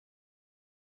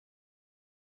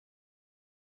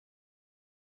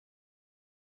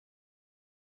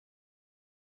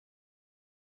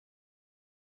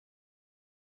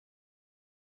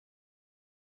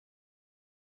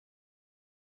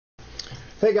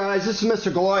Hey guys, this is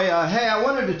Mr. Galoya. Hey, I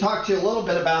wanted to talk to you a little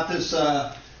bit about this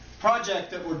project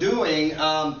that we're doing.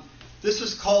 This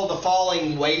is called the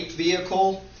falling weight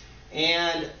vehicle,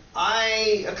 and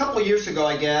a couple of years ago,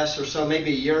 I guess, or so, maybe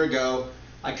a year ago,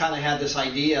 I kind of had this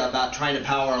idea about trying to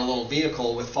power a little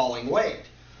vehicle with falling weight.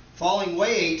 Falling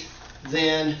weight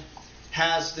then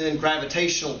has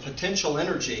gravitational potential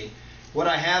energy. What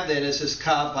I have then is this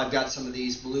cup. I've got some of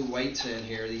these blue weights in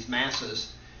here, these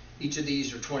masses. Each of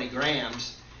these are 20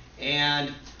 grams.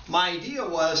 And my idea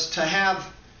was to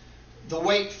have the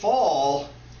weight fall,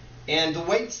 and the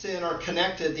weights then are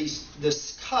connected.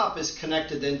 This cup is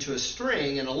connected into a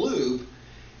string in a loop,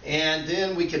 and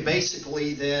then we could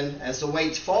basically then, as the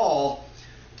weights fall,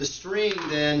 the string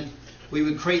then, we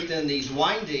would create then these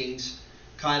windings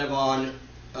kind of on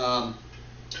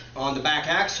the back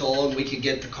axle, and we could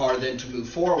get the car then to move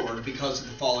forward because of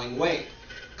the falling weight.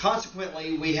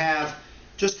 Consequently, we have,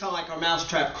 just kind of like our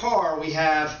mousetrap car, we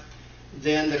have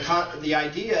then the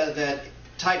idea that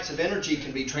types of energy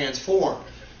can be transformed.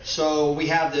 So we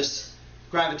have this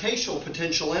gravitational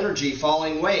potential energy,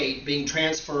 falling weight, being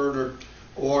transferred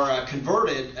or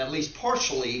converted, at least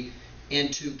partially,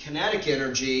 into kinetic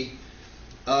energy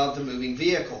of the moving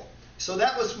vehicle. So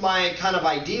that was my kind of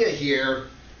idea here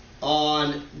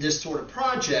on this sort of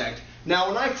project. Now,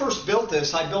 when I first built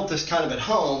this, I built this kind of at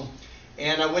home,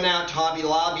 and I went out to Hobby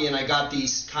Lobby and I got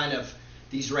these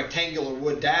rectangular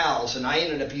wood dowels, and I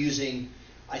ended up using,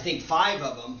 I think, 5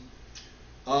 of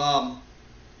them.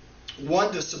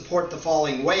 One to support the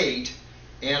falling weight,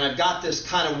 and I've got this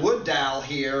kind of wood dowel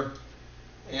here,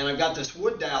 and I've got this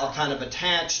wood dowel kind of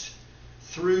attached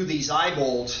through these eye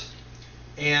bolts,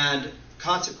 and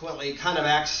consequently it kind of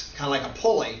acts kind of like a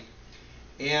pulley.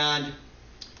 And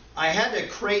I had to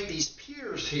create these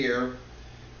piers here,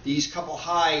 these couple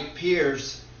high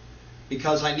piers,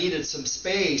 because I needed some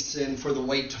space and for the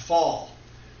weight to fall.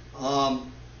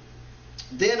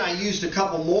 Then I used a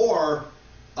couple more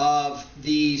of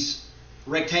these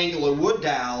rectangular wood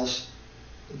dowels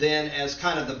then as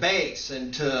kind of the base,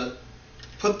 and to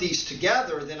put these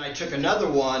together, then I took another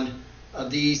one of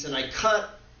these and I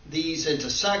cut these into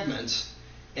segments,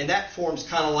 and that forms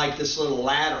kind of like this little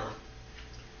ladder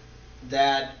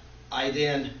that I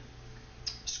then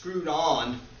screwed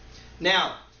on.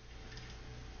 Now,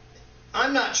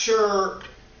 I'm not sure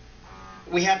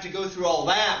we have to go through all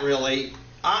that really.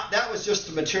 That was just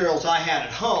the materials I had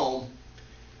at home.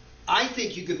 I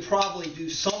think you could probably do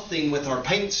something with our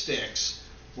paint sticks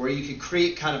where you could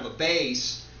create kind of a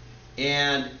base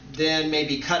and then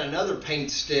maybe cut another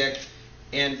paint stick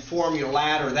and form your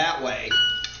ladder that way.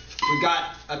 We've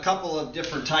got a couple of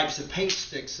different types of paint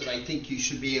sticks that I think you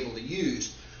should be able to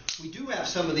use. We do have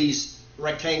some of these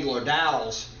rectangular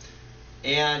dowels,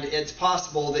 and it's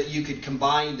possible that you could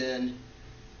combine then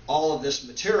all of this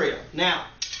material. Now,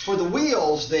 for the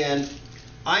wheels then,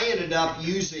 I ended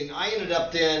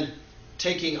up then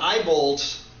taking eye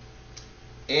bolts,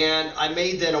 and I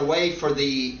made then a way for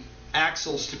the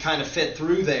axles to kind of fit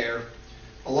through there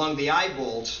along the eye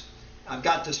bolts. I've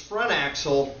got this front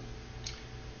axle,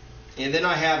 and then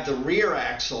I have the rear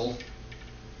axle.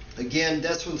 Again,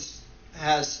 this one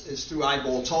is through eye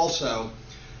bolts also.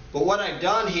 But what I've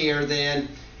done here then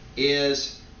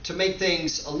is to make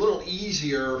things a little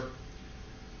easier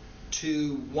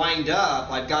to wind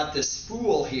up. I've got this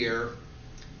spool here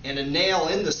and a nail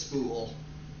in the spool,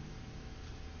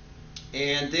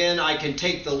 and then I can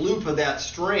take the loop of that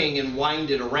string and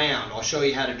wind it around. I'll show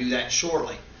you how to do that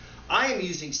shortly. I am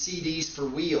using CDs for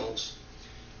wheels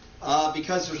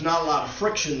because there's not a lot of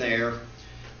friction there.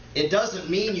 It doesn't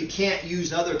mean you can't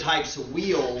use other types of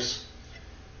wheels.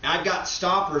 I've got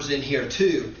stoppers in here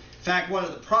too. In fact, one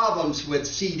of the problems with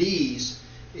CDs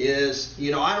is,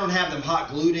 I don't have them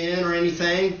hot glued in or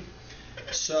anything,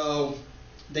 so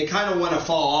they kind of want to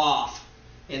fall off,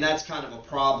 and that's kind of a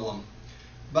problem.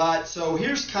 But so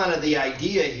here's kind of the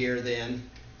idea here then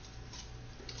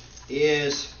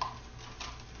is,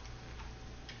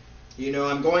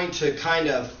 I'm going to kind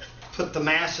of put the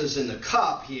masses in the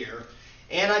cup here,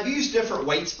 and I've used different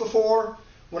weights before.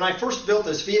 When I first built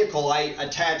this vehicle, I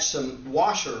attached some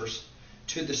washers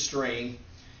to the string,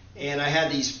 and I had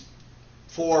these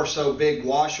 4 or so big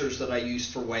washers that I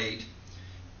used for weight.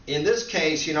 In this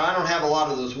case, I don't have a lot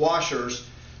of those washers,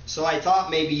 so I thought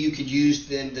maybe you could use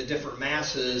then the different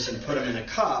masses and put them in a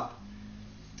cup.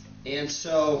 And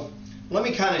so let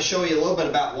me kind of show you a little bit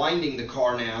about winding the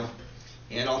car now,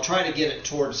 and I'll try to get it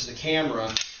towards the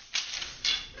camera.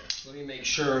 Let me make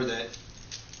sure that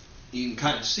you can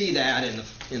kind of see that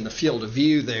in the field of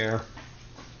view there.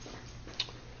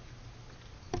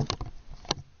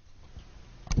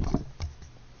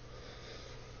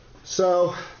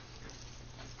 So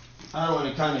I don't want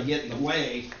to kind of get in the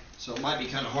way, so it might be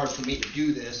kind of hard for me to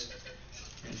do this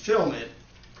and film it.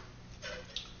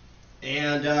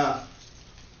 And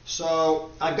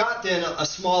so I've got then a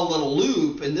small little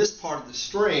loop in this part of the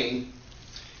string.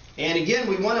 And again,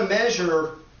 we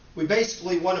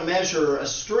basically want to measure a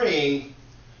string.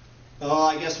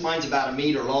 I guess mine's about 1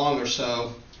 meter long or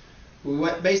so. We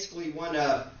basically want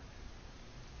to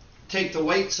take the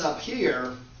weights up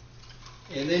here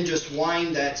and then just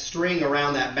wind that string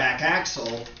around that back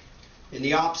axle in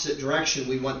the opposite direction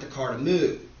we want the car to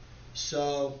move.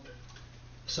 So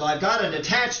I've got it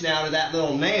attached now to that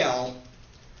little nail,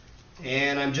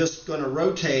 and I'm just going to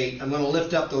rotate. I'm going to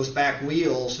lift up those back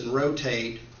wheels and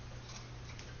rotate.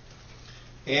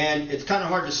 And it's kind of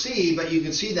hard to see, but you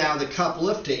can see now the cup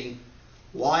lifting.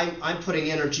 Well, I'm putting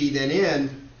energy then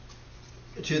in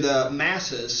to the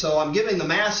masses. So I'm giving the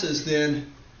masses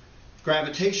then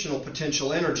gravitational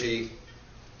potential energy.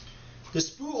 The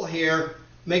spool here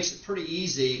makes it pretty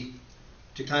easy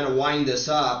to kind of wind this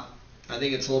up. I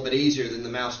think it's a little bit easier than the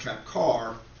mousetrap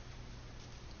car.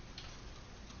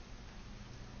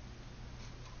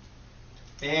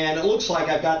 And it looks like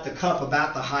I've got the cup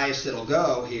about the highest it'll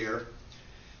go here.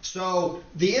 So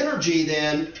the energy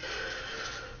then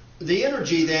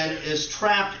is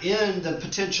trapped in the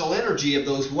potential energy of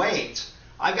those weights.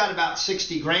 I've got about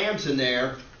 60 grams in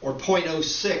there, or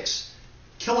 0.06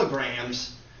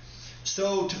 kilograms.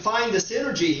 So to find this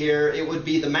energy here, it would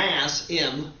be the mass,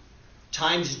 M,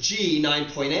 times G,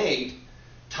 9.8,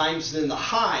 times then the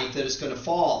height that it's going to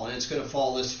fall, and it's going to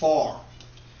fall this far.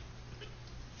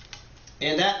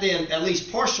 And that then at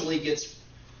least partially gets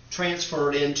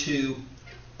transferred into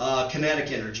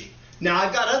kinetic energy. Now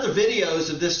I've got other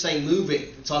videos of this thing moving.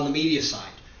 It's on the media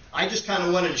side. I just kind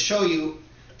of wanted to show you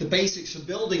the basics of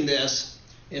building this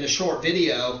in a short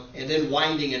video and then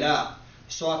winding it up.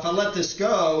 So if I let this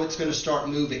go, it's going to start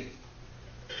moving.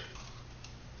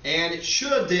 And it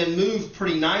should then move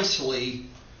pretty nicely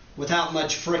without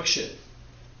much friction.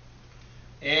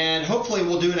 And hopefully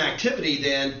we'll do an activity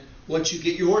then. Once you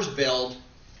get yours built,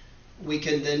 we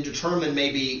can then determine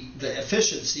maybe the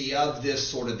efficiency of this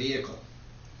sort of vehicle.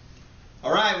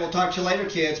 All right, we'll talk to you later,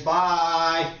 kids.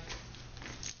 Bye.